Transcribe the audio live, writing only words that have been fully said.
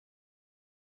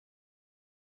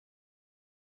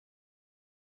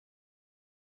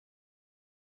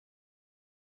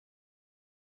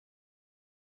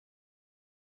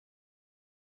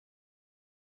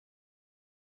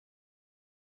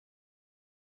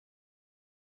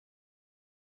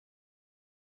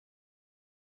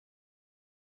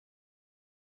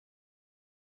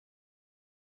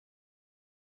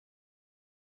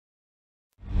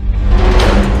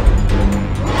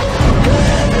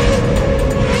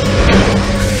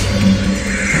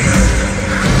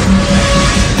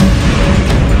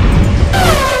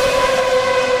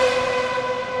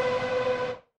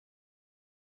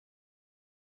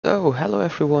Oh, hello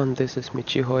everyone, this is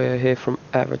Michi Hoya here from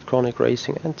Avid Chronic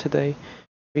Racing, and today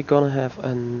we're gonna have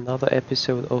another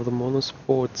episode of the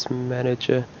Motorsport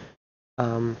Manager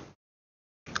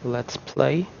Let's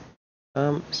Play.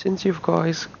 Since you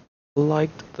guys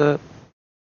liked the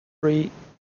free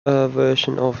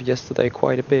version of yesterday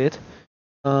quite a bit,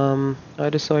 I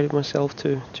decided myself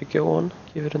to go on,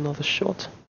 give it another shot,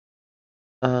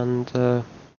 and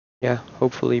yeah,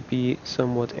 hopefully be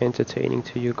somewhat entertaining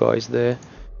to you guys there.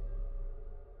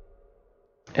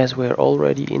 As we're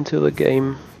already into the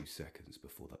game,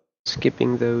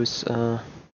 skipping those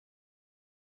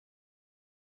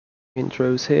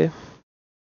intros here,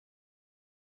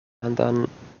 and then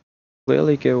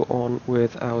clearly go on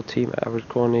with our team Avid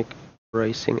Chronic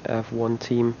Racing F1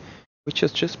 team, which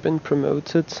has just been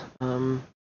promoted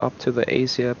up to the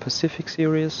Asia Pacific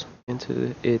Series,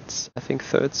 into its, I think,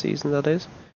 third season that is.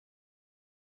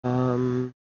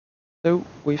 So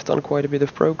we've done quite a bit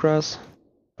of progress.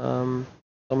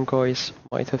 Some guys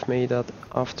might have made that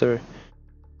after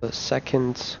the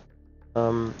second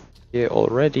year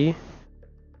already.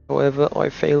 However, I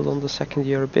failed on the second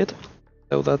year a bit,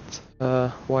 so that's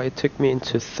why it took me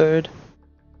into third.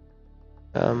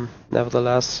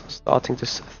 Nevertheless, starting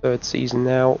this third season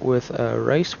now with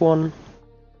race 1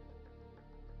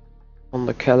 on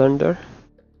the calendar.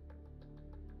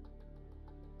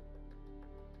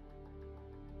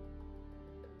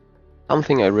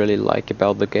 Something I really like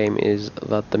about the game is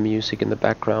that the music in the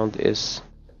background is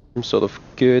some sort of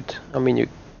good. I mean, you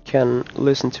can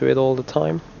listen to it all the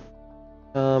time.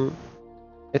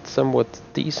 It's somewhat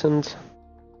decent,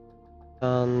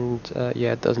 and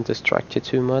yeah, it doesn't distract you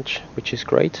too much, which is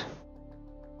great.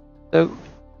 So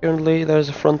currently there's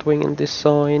a front wing in this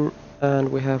sign,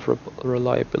 and we have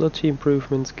reliability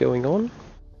improvements going on.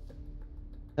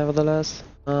 Nevertheless,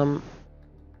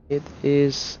 it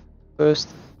is first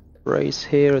race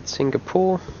here at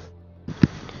Singapore.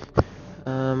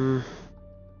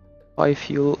 High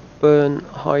fuel burn,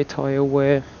 high tire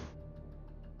wear,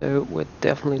 so we're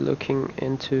definitely looking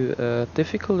into a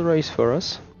difficult race for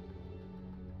us.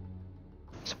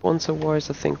 Sponsor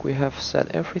wise, I think we have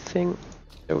set everything,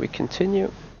 so we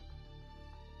continue.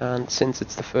 And since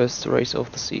it's the first race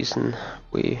of the season,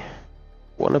 we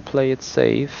want to play it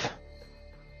safe.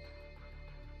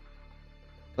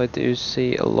 I do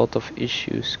see a lot of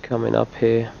issues coming up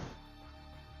here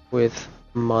with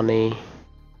money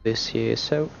this year,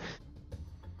 so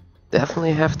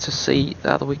definitely have to see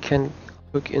that we can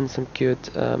hook in some good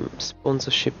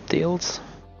sponsorship deals.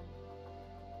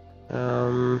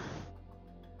 So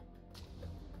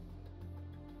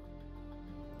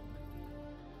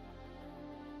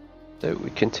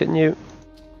we continue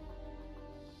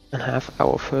and have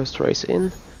our first race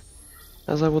in.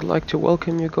 As I would like to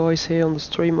welcome you guys here on the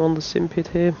stream on the Simpit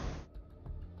here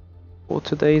for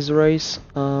today's race,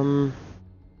 or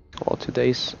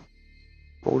today's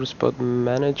Motorsport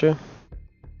Manager.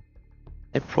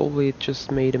 I probably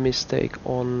just made a mistake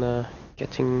on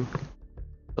getting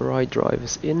the right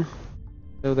drivers in,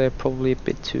 so they're probably a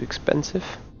bit too expensive.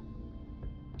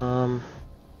 Didn't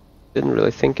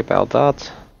really think about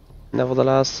that.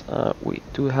 Nevertheless, we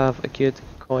do have a good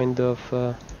kind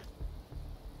of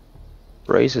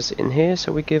races in here,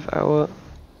 so we give our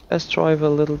best driver a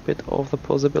little bit of the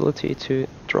possibility to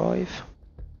drive.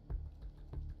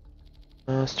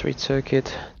 Street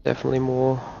circuit, definitely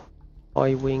more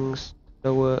high wings,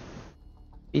 lower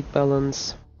speed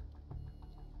balance.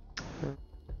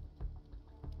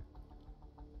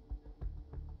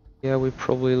 Yeah, we're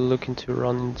probably looking to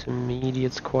run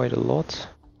intermediates quite a lot.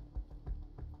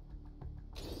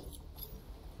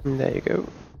 And there you go.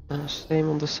 Same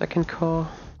on the second car.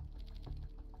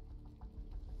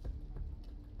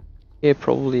 Here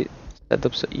probably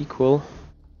setups are equal.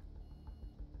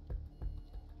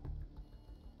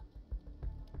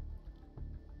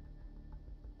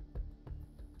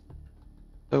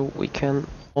 So we can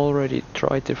already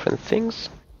try different things,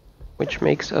 which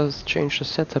makes us change the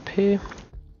setup here.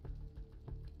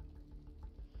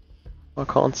 I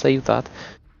can't save that.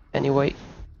 Anyway,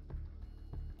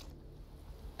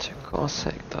 car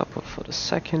setup for the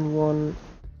second one.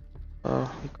 We're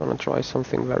gonna try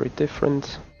something very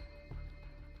different.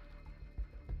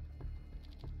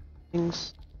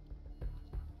 Things.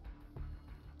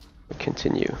 We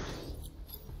continue.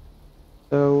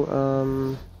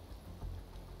 So,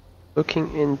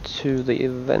 looking into the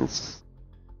event's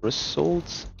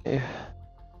results, I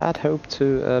had hoped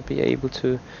to be able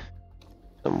to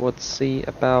somewhat see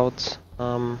about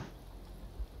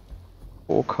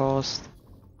forecast.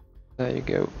 There you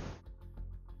go.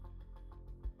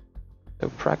 So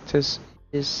practice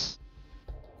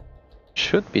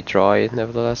should be dry,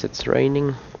 nevertheless it's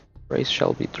raining. race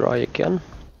shall be dry again.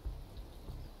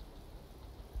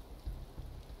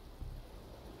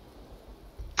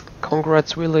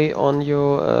 Congrats, Willie, on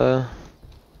your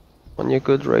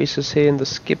good races here in the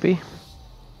Skippy.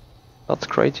 That's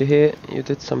great to hear. You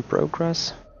did some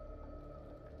progress.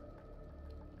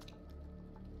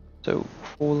 So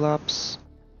 4 laps.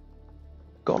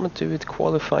 Gonna do it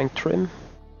qualifying trim,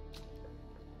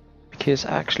 because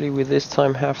actually we this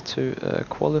time have to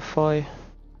qualify.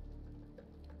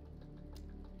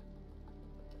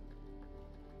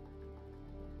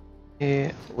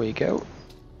 Here we go.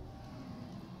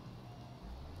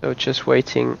 So just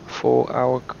waiting for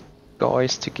our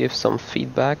guys to give some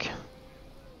feedback.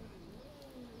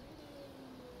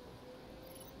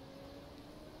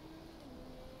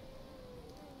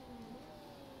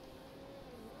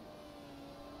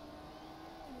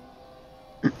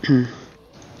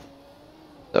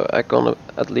 So I'm gonna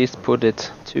at least put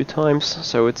it 2 times,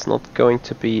 so it's not going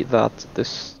to be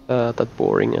that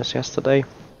boring as yesterday,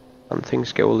 and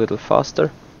things go a little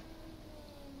faster.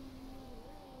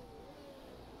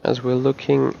 As we're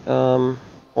looking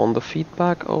on the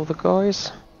feedback of the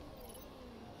guys.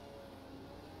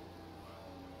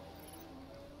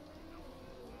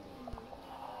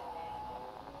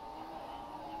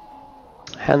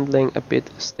 Handling a bit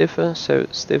stiffer, so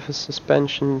stiffer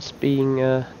suspensions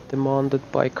being demanded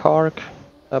by Krag.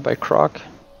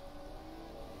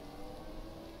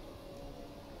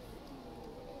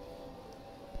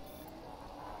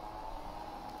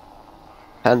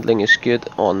 Handling is good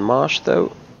on Marsh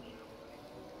though.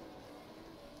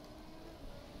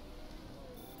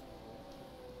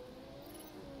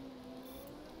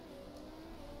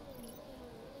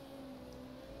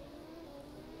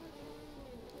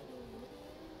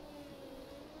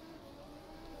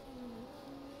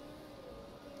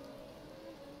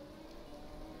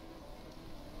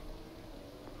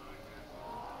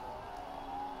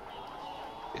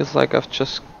 Feels like I've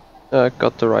just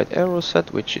got the right aero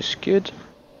set, which is good.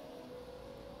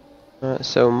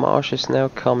 So Marsh is now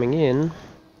coming in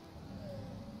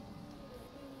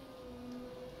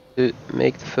to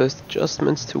make the first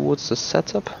adjustments towards the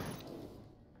setup.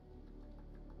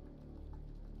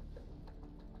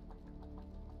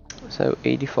 So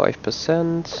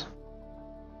 85%.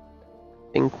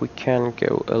 I think we can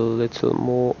go a little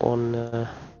more on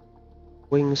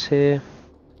wings here.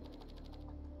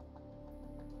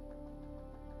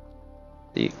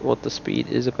 See what the speed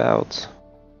is about.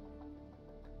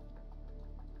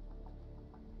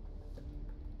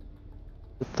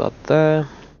 Put that there.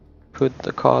 Put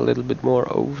the car a little bit more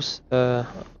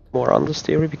more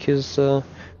understeery, because the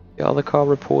other car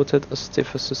reported a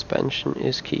stiffer suspension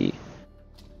is key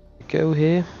to go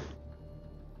here.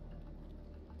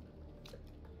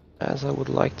 As I would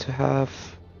like to have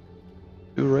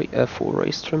 4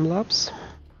 race trim laps.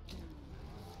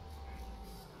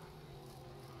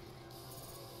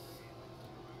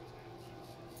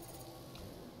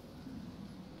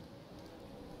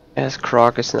 As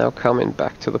Krag is now coming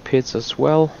back to the pits as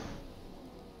well.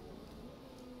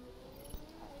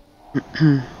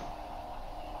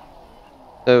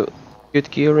 So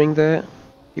good gearing there.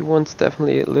 He wants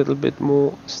definitely a little bit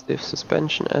more stiff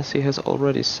suspension, as he has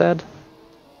already said.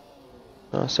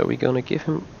 So we're gonna give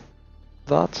him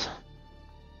that.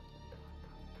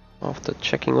 After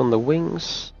checking on the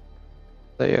wings,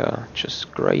 they are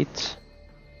just great.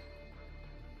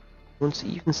 Wants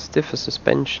even stiffer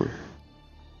suspension.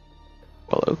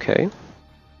 Well, okay.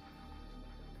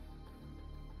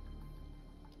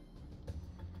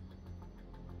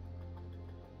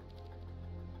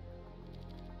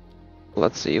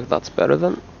 Let's see if that's better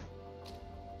then.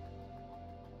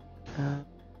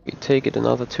 We take it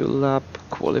another 2 lap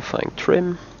qualifying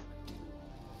trim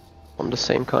on the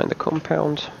same kind of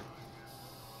compound.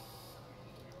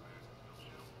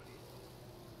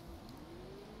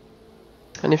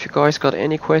 And if you guys got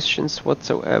any questions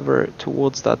whatsoever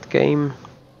towards that game,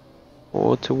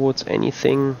 or towards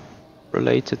anything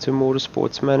related to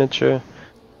Motorsport Manager,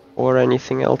 or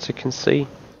anything else you can see,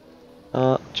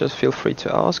 just feel free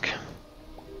to ask.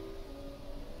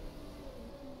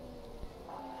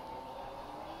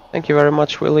 Thank you very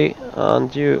much, Willie,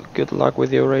 and you good luck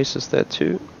with your races there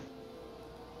too.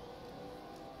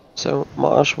 So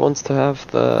Marsh wants to have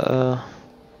the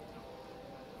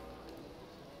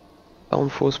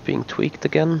downforce being tweaked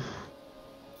again.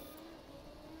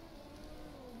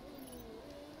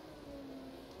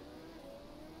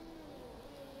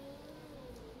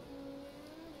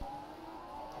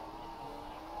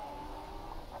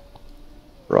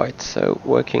 Right, so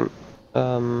working,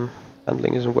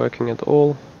 handling isn't working at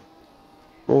all.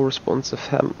 More responsive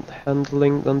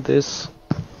handling than this,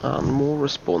 and more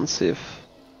responsive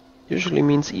usually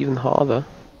means even harder.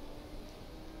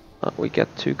 We get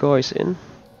 2 guys in.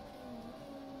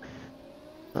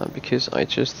 Because I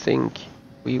just think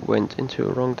we went into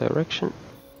a wrong direction.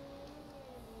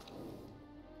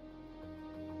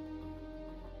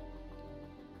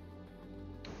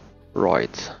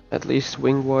 Right, at least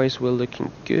wing-wise we're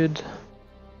looking good.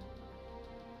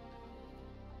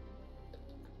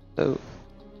 So,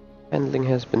 handling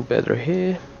has been better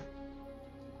here.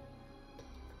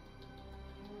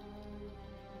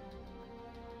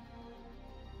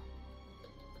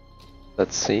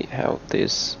 Let's see how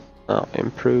this now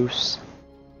improves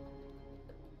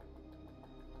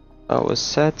our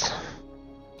set.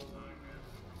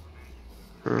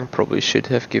 Probably should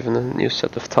have given a new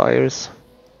set of tires.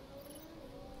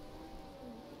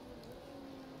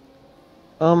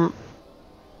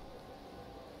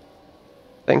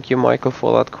 Thank you, Michael,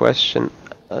 for that question.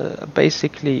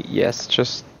 Basically, yes,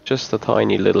 just a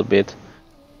tiny little bit.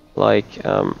 Like,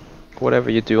 whatever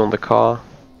you do on the car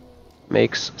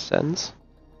makes sense.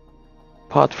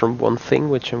 Apart from one thing,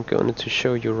 which I'm going to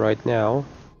show you right now.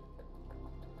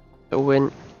 So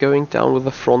when going down with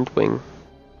the front wing,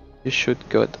 you should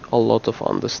get a lot of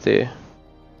understeer.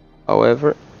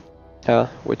 However,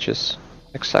 which is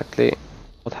exactly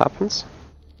what happens.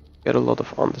 Get a lot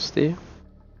of understeer.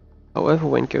 However,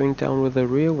 when going down with the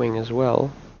rear wing as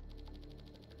well,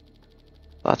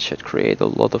 that should create a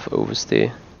lot of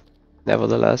oversteer.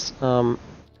 Nevertheless,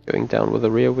 going down with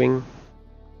the rear wing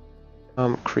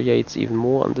creates even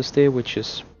more understeer, which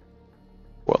is,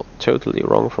 well, totally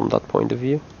wrong from that point of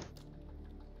view.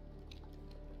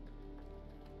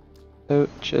 So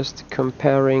just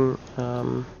comparing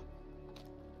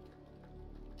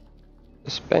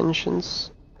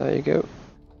suspensions, there you go.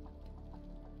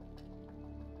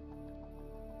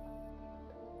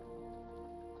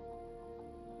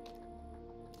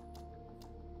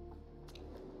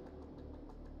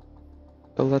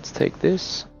 So let's take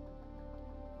this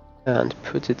and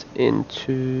put it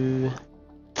into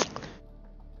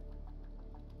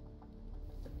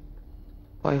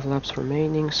 5 laps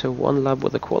remaining, so 1 lap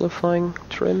with the qualifying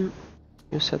trim,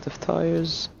 new set of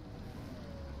tires.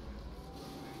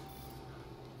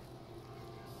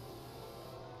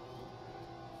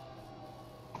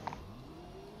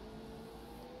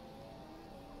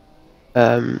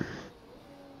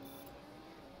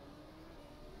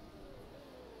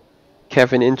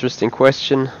 Kevin, interesting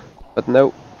question, but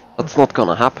no, that's not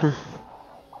gonna happen.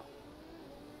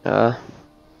 The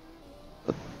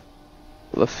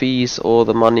fees or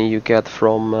the money you get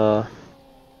from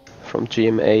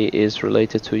GMA is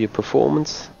related to your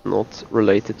performance, not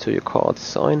related to your car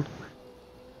design,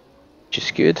 which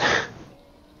is good.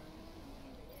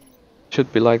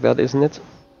 Should be like that, isn't it?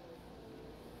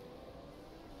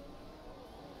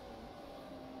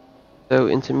 So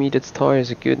intermediate tires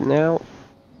are good now.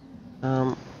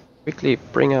 Quickly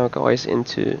bring our guys in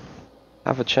to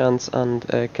have a chance and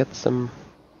get some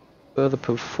further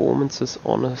performances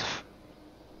on a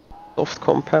soft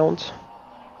compound.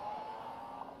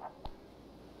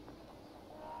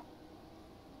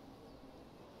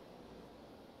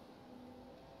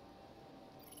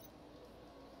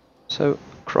 So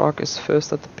Krog is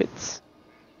first at the pits.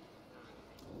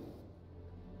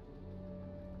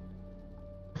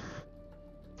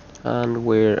 And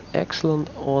we're excellent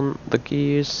on the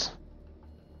gears.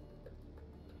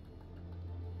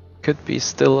 Could be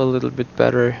still a little bit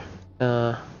better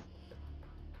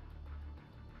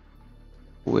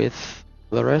with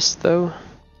the rest though.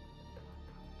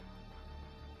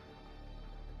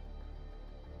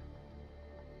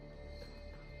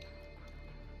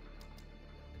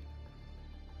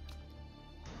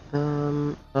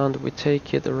 And we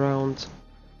take it around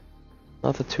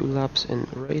another 2 laps in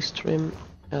race trim,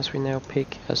 as we now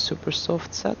pick a super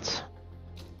soft set.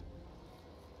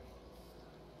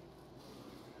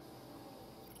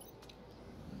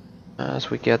 As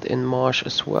we get in marsh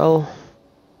as well,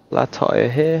 flat tire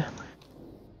here.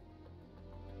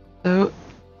 So,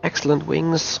 excellent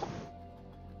wings,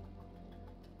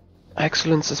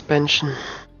 excellent suspension.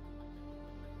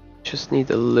 Just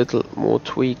need a little more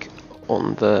tweak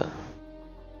on the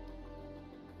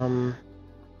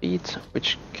speed,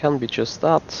 which can be just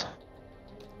that.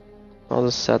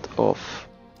 Another set of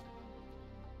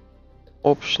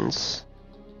options,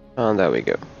 and there we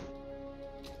go.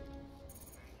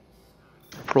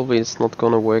 Probably it's not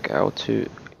gonna work out to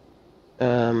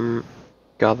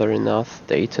gather enough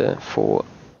data for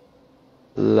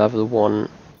level 1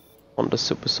 on the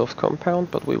super soft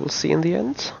compound, but we will see in the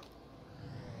end.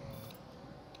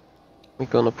 We're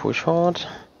gonna push hard.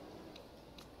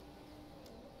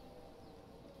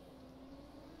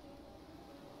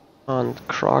 and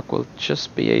Krag will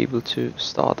just be able to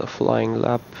start a flying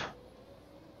lap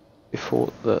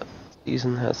before the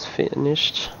season has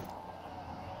finished,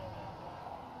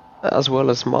 as well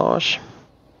as Marsh.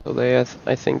 So they are,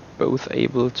 I think, both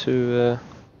able to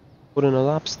put in a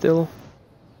lap still,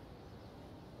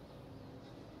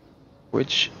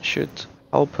 which should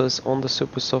help us on the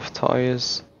super soft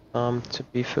tires to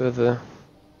be further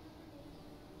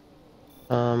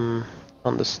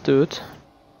understood.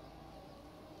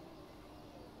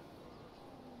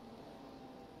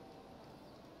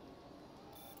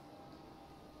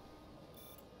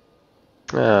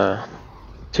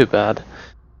 Too bad.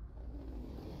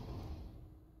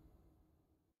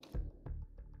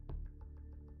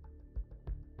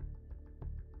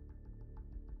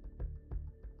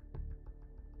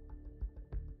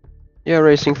 Yeah,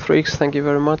 Racing Freaks, thank you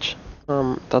very much.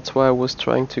 That's why I was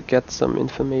trying to get some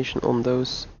information on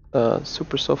those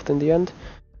super soft in the end.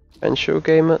 And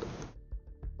Showgamer,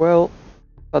 well,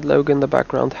 that logo in the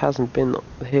background hasn't been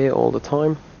here all the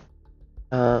time.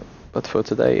 But for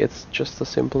today it's just a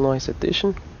simple nice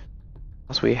addition.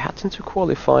 As we head into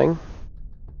qualifying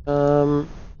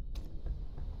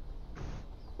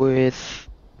with,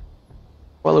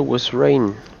 well, it was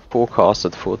rain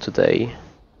forecasted for today,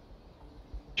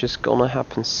 which is gonna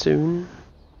happen soon.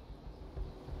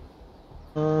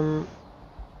 So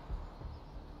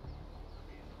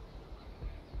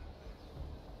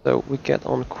we get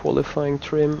on qualifying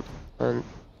trim and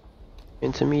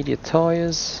intermediate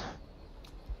tires.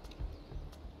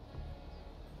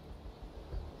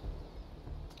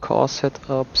 Car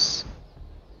setups.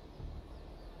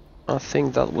 I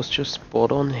think that was just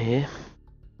spot on here.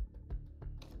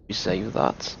 We save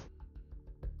that.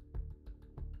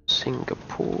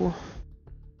 Singapore.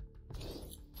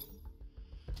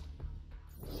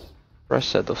 Fresh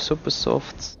set of super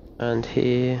softs, and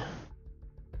here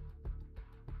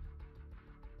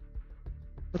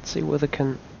let's see whether I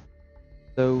can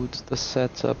load the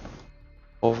setup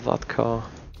of that car.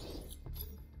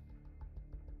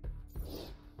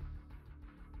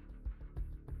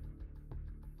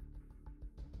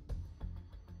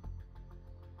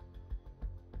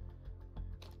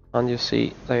 And you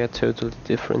see they are totally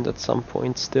different at some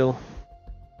point still.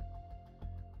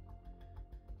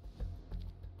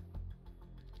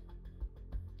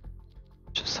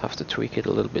 Just have to tweak it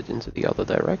a little bit into the other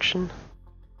direction.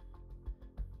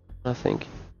 I think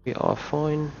we are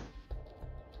fine.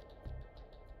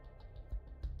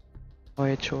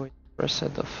 Fire choice, fresh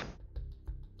set of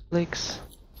flicks.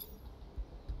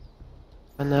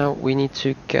 And now we need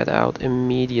to get out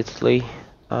immediately,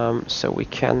 so we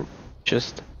can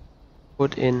just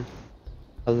put in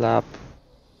a lap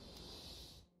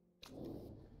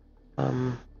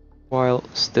while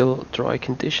still dry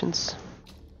conditions.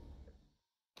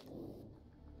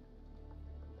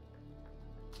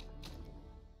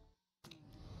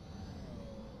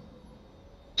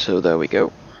 So there we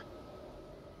go.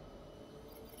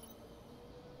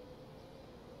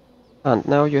 And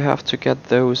now you have to get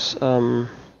those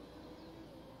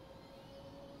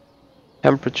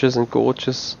temperatures and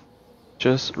gauges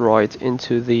just right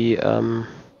into the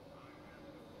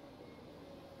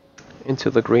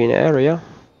green area.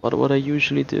 But what I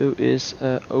usually do is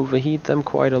overheat them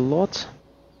quite a lot,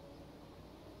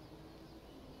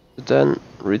 then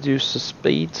reduce the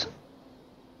speed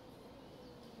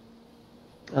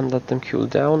and let them cool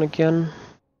down again.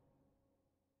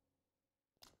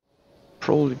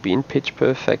 Probably been pitch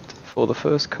perfect for the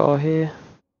first car here.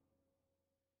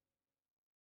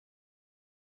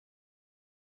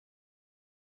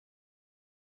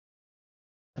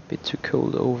 A bit too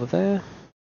cold over there.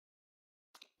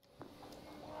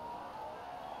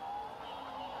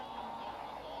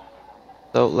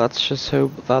 So let's just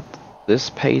hope that this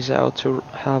pays out to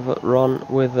have a run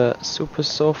with the super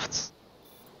softs.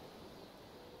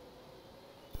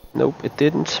 Nope, it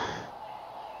didn't.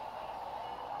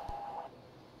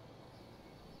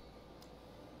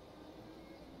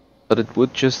 But it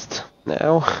would just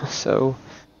now, so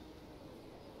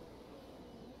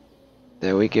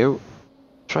there we go.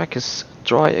 Track is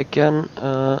dry again,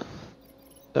 so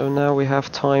now we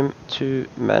have time to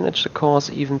manage the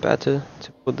cars even better,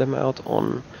 to put them out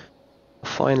on a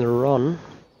final run.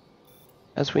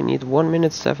 As we need 1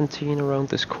 minute 17 around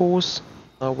this course,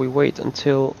 we wait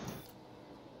until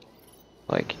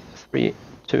like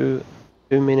 2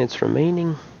 minutes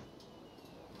remaining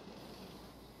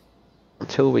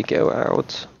until we go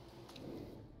out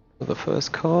with the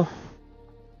first car.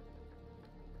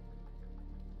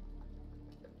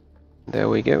 There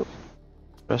we go.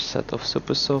 First set of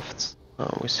super softs.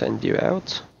 We send you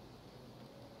out.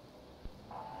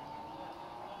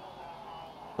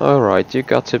 Alright, you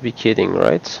got to be kidding,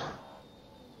 right?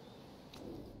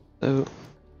 So,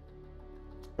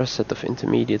 first set of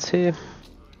intermediates here.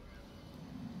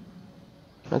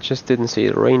 I just didn't see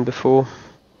the rain before.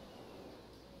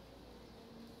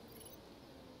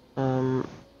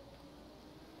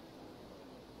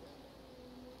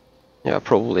 Yeah, I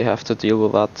probably have to deal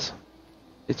with that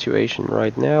situation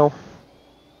right now,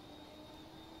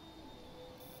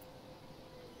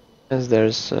 as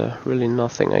there's really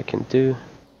nothing I can do.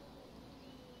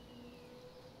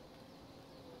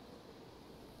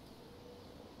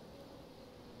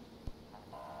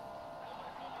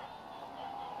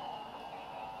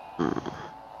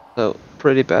 So,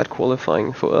 pretty bad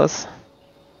qualifying for us,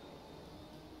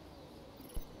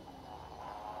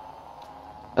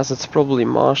 as it's probably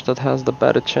Marsh that has the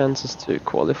better chances to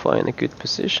qualify in a good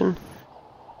position,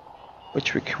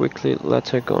 which we quickly let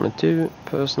her gonna do.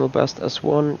 Personal best as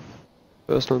 1,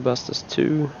 personal best as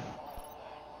 2,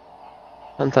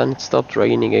 and then it stopped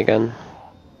raining again.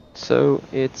 So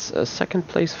it's a second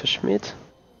place for Schmidt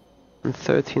and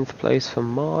 13th place for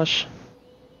Marsh.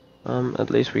 At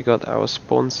least we got our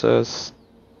sponsors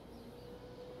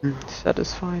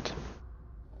satisfied.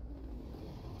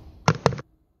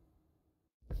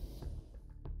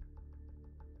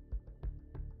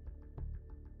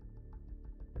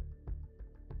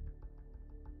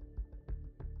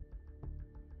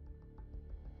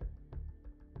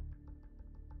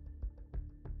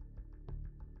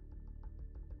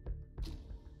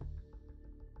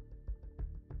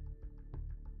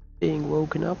 Being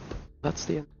woken up, that's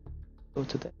the end of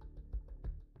today.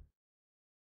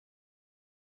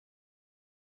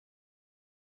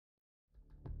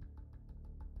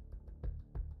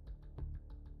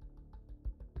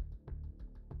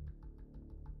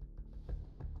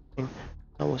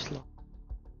 I was lost.